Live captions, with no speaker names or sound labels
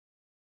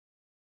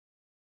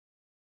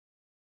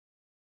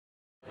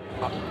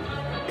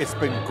It's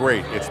been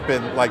great. It's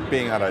been like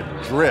being on a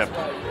drip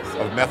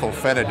of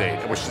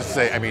methylphenidate, which is to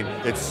say, I mean,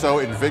 it's so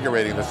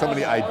invigorating. There's so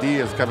many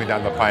ideas coming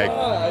down the pike.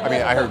 I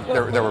mean, I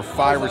heard there were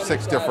 5 or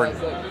 6 different,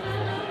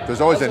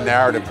 there's always a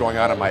narrative going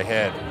on in my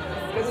head.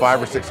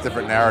 5 or 6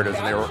 different narratives,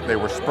 and they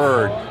were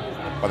spurred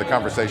by the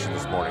conversation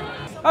this morning.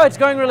 Oh, it's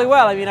going really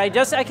well. I mean, I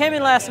came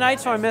in last night,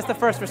 so I missed the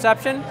first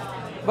reception,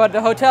 but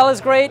the hotel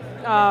is great.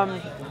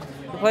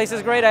 The place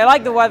is great. I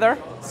like the weather,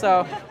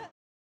 so.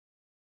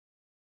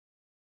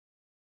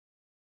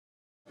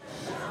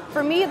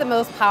 For me, the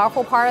most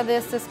powerful part of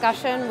this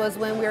discussion was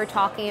when we were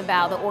talking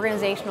about the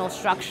organizational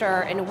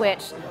structure in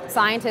which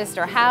scientists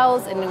are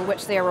housed and in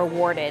which they are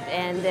rewarded,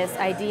 and this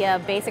idea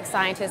of basic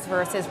scientists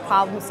versus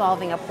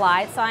problem-solving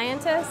applied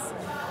scientists.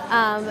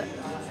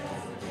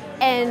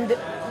 And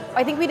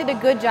I think we did a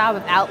good job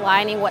of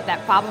outlining what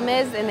that problem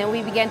is, and then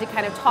we began to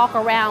kind of talk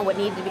around what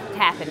needed to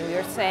happen. We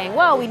were saying,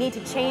 well, we need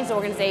to change the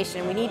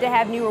organization. We need to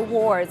have new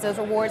rewards. Those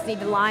rewards need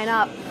to line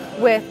up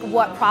with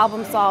what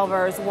problem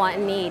solvers want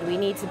and need. We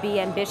need to be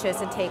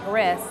ambitious and take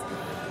risks.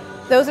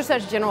 Those are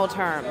such general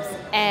terms.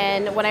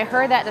 And when I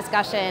heard that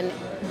discussion,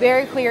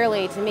 very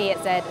clearly to me it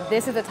said,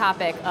 this is the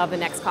topic of the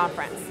next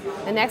conference.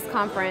 The next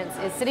conference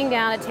is sitting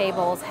down at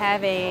tables,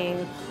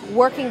 having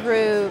working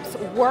groups,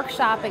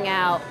 workshopping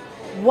out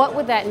what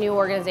would that new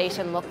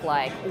organization look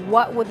like?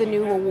 What would the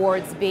new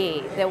rewards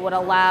be that would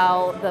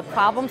allow the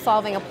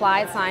problem-solving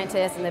applied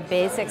scientists and the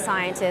basic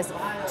scientists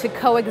to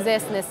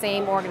coexist in the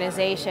same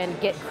organization,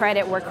 get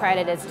credit where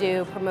credit is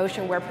due,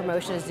 promotion where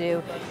promotion is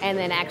due, and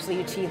then actually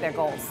achieve their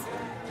goals?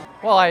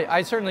 Well,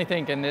 I certainly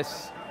think in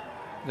this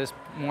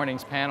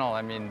morning's panel,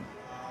 I mean,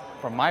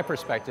 from my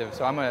perspective,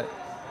 so I'm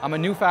a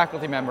new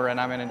faculty member, and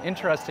I'm in an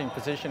interesting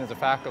position as a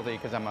faculty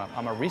because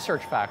I'm a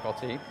research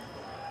faculty.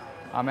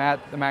 I'm at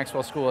the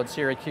Maxwell School at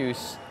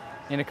Syracuse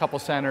in a couple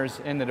centers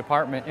in a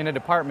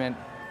department,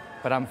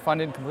 but I'm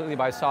funded completely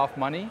by soft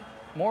money,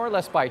 more or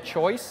less by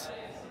choice,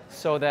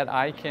 so that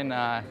I can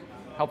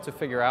help to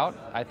figure out,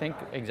 I think,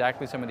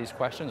 exactly some of these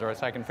questions, or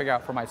so I can figure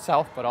out for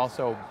myself, but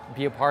also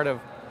be a part of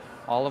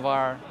all of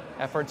our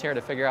efforts here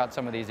to figure out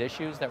some of these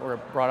issues that were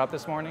brought up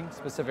this morning,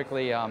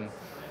 specifically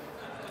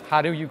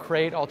how do you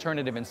create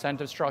alternative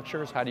incentive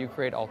structures, how do you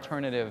create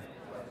alternative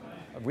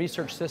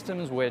research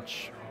systems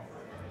which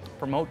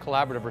promote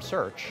collaborative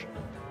research,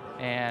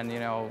 and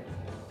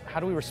how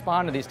do we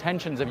respond to these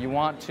tensions if you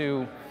want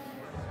to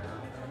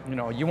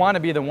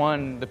be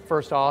the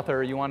first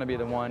author, you want to be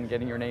the one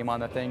getting your name on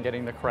the thing,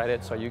 getting the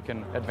credit so you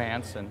can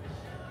advance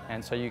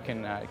and so you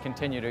can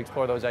continue to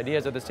explore those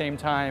ideas. At the same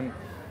time,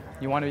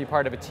 you want to be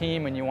part of a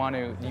team, and you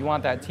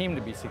want that team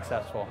to be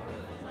successful.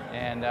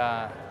 And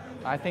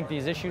I think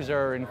these issues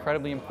are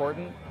incredibly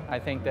important. I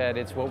think that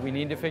it's what we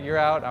need to figure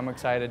out. I'm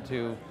excited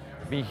to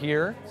be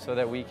here so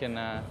that we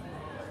can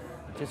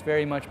just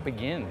very much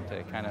begin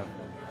to kind of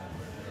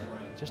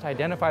just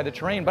identify the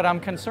terrain. But I'm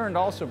concerned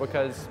also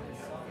because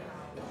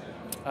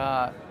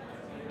I'm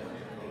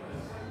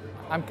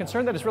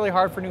concerned that it's really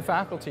hard for new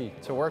faculty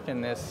to work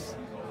in this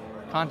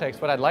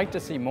context. What I'd like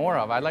to see more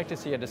of, I'd like to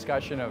see a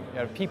discussion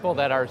of people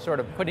that are sort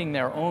of putting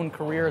their own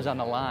careers on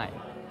the line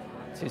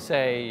to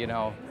say,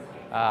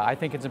 I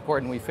think it's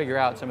important we figure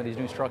out some of these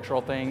new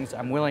structural things.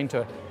 I'm willing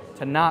to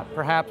not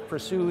perhaps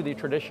pursue the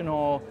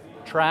traditional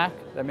track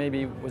that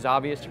maybe was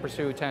obvious to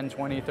pursue 10,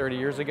 20, 30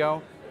 years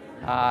ago.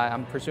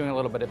 I'm pursuing a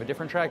little bit of a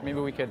different track. Maybe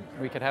we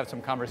could have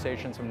some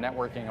conversations, some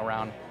networking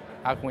around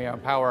how can we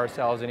empower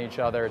ourselves and each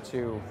other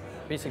to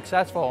be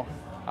successful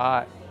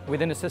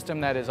within a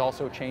system that is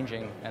also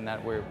changing and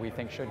that we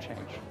think should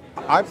change.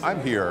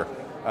 I'm here.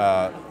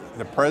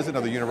 The president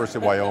of the University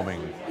of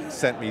Wyoming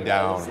sent me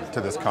down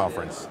to this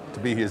conference to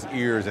be his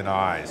ears and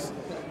eyes,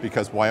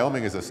 because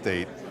Wyoming is a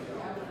state.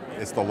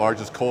 It's the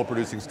largest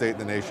coal-producing state in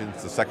the nation.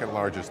 It's the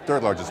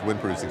third largest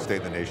wind-producing state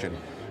in the nation.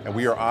 And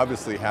we are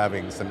obviously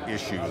having some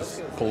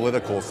issues,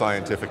 political,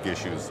 scientific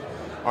issues.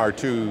 Our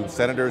 2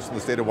 senators from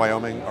the state of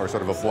Wyoming are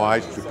sort of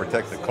obliged to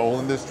protect the coal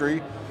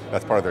industry.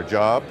 That's part of their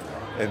job.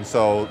 And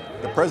so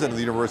the president of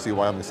the University of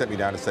Wyoming sent me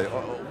down to say,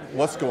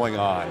 what's going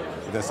on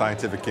in the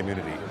scientific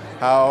community?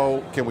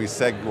 How can we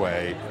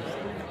segue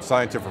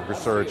scientific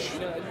research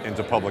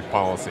into public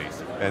policy?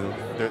 And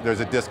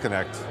there's a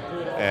disconnect,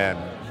 and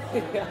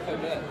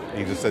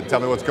he just said, tell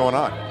me what's going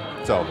on.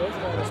 So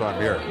that's why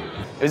I'm here.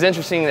 It was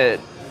interesting that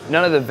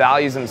none of the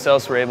values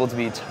themselves were able to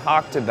be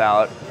talked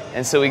about,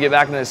 and so we get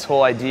back into this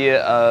whole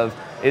idea of,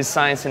 is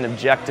science an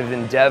objective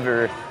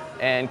endeavor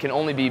and can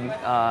only be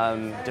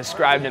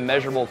described in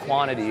measurable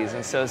quantities?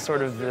 And so it's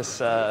sort of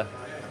this, I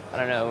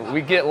don't know,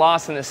 we get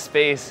lost in this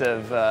space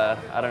of,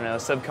 I don't know,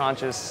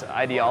 subconscious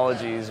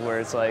ideologies where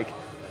it's like,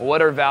 well,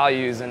 what are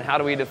values and how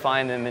do we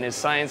define them, and is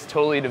science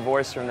totally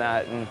divorced from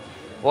that? And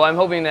well, I'm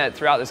hoping that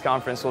throughout this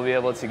conference we'll be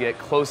able to get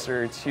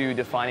closer to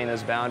defining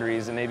those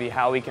boundaries and maybe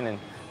how we can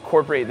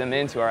incorporate them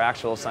into our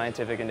actual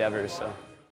scientific endeavors. So.